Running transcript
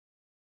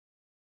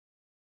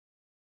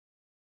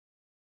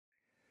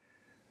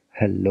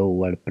Hello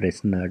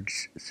WordPress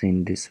nerds. So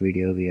in this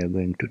video we are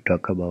going to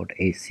talk about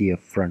ACF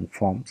Front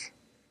Forms.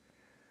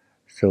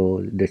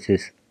 So this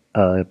is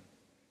a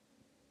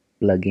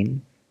plugin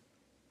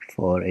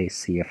for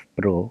ACF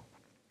Pro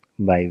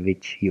by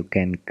which you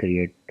can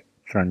create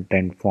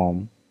front-end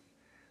form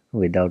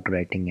without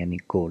writing any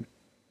code.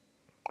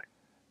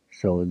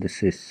 So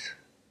this is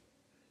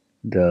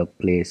the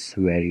place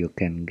where you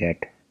can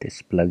get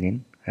this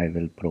plugin. I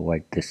will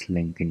provide this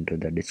link into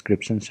the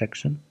description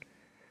section.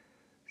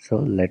 So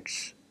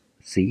let's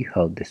see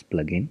how this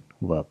plugin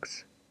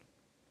works.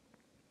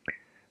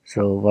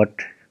 So what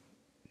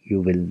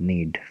you will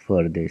need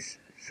for this,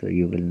 so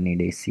you will need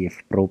ACF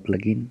Pro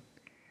plugin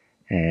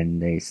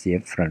and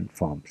ACF Front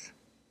Forms.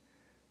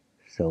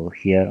 So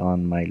here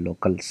on my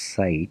local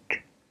site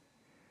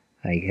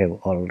I have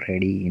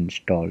already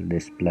installed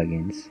these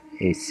plugins,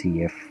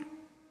 ACF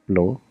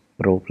Pro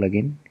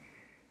plugin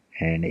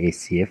and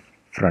ACF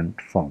Front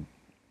Form.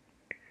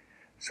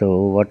 So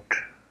what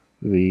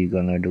we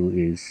gonna do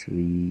is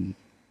we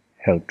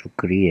have to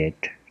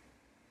create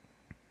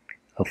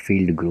a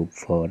field group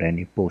for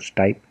any post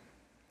type.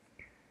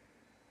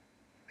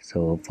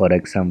 So for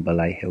example,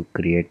 I have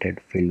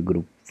created field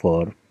group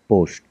for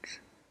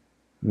posts,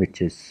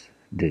 which is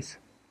this.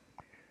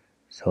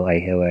 So I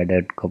have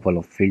added couple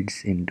of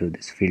fields into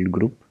this field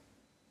group,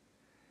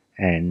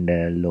 and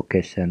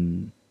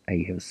location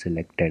I have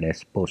selected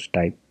as post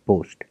type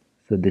post.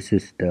 So this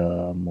is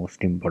the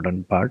most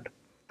important part.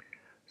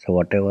 So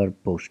whatever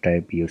post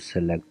type you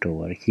select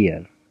over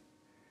here,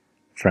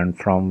 front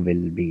form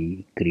will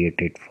be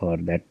created for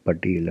that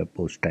particular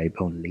post type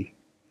only.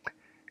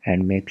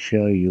 And make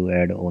sure you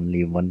add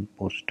only one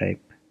post type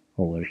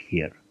over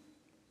here.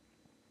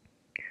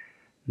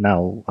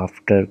 Now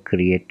after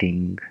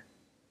creating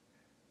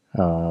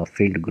a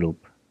field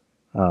group,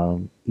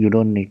 you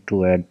don't need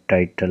to add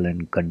title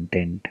and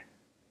content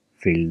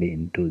field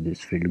into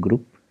this field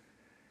group.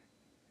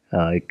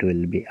 It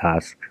will be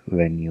asked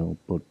when you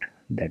put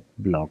that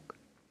block.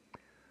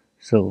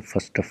 So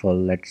first of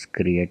all, let's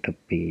create a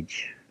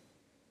page.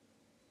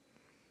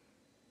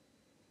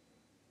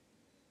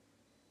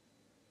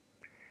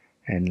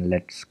 And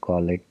let's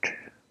call it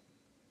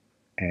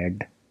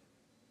add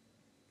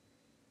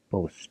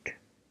post.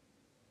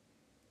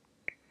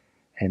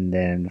 And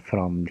then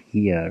from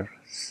here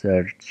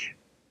search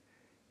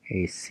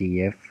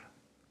ACF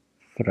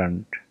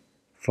Front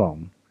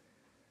Form.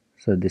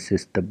 So this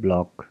is the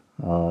block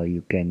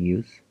you can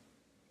use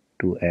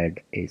to add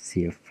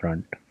ACF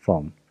Front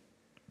Form.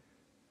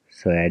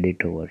 So add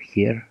it over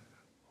here.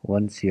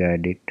 Once you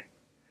add it,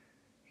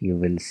 you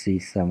will see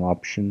some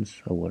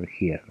options over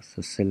here.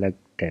 So select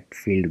that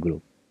field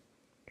group.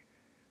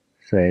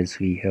 So as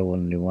we have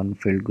only one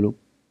field group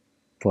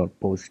for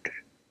post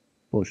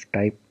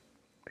type,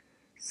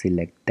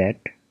 select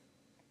that.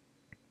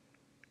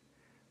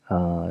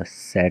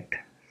 Set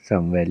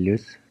some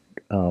values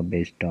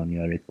based on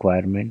your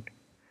requirement.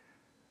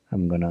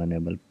 I'm gonna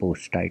enable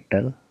post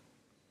title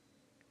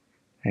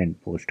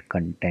and post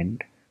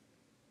content.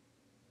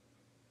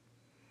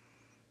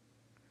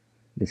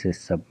 This is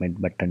submit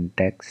button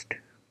text.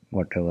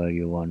 Whatever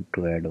you want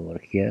to add over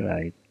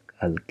here,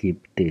 I'll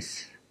keep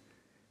this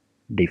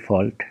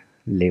default.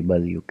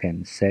 Label you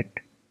can set,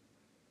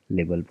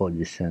 label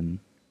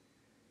position,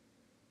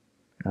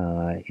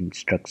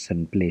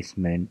 instruction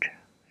placement,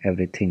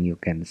 everything you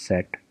can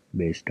set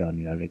based on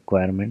your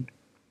requirement.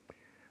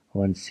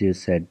 Once you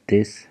set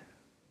this,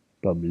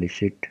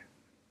 publish it.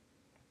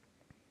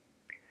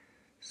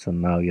 So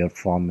now your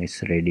form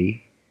is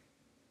ready.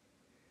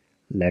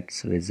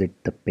 Let's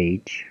visit the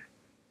page,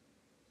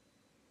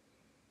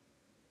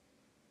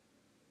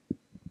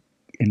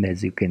 and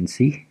as you can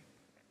see,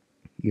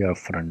 your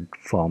front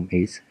form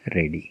is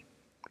ready.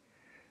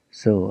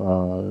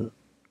 So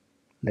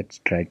let's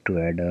try to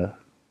add a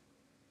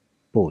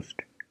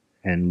post,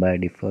 and by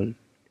default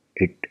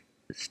its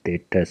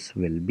status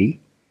will be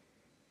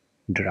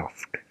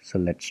draft. So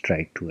let's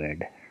try to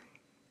add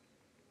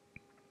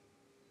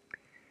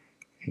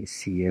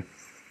ACF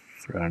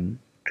Front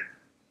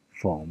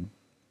Form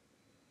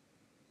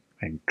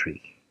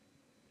entry.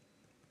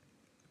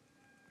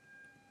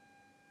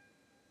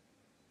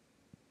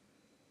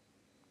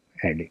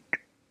 Edit.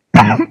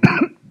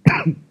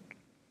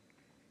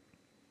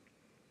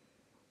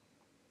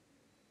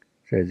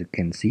 So as you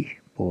can see,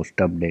 post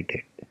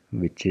updated,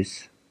 which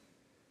is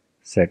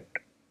set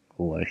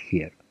over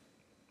here.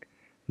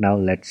 Now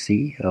let's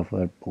see if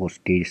our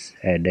post is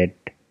added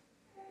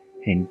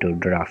into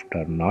draft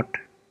or not.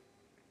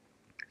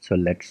 So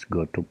let's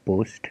go to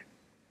post,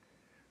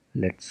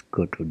 let's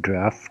go to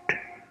draft,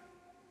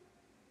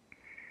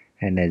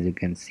 and as you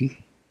can see,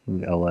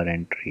 our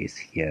entry is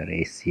here,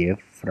 ACF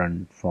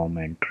Front Form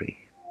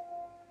entry.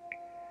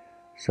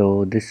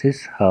 So this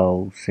is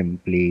how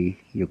simply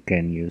you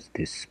can use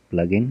this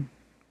plugin.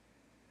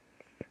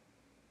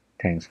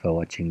 Thanks for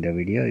watching the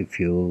video. If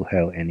you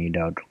have any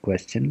doubt or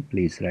question,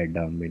 please write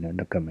down below in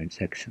the comment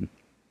section.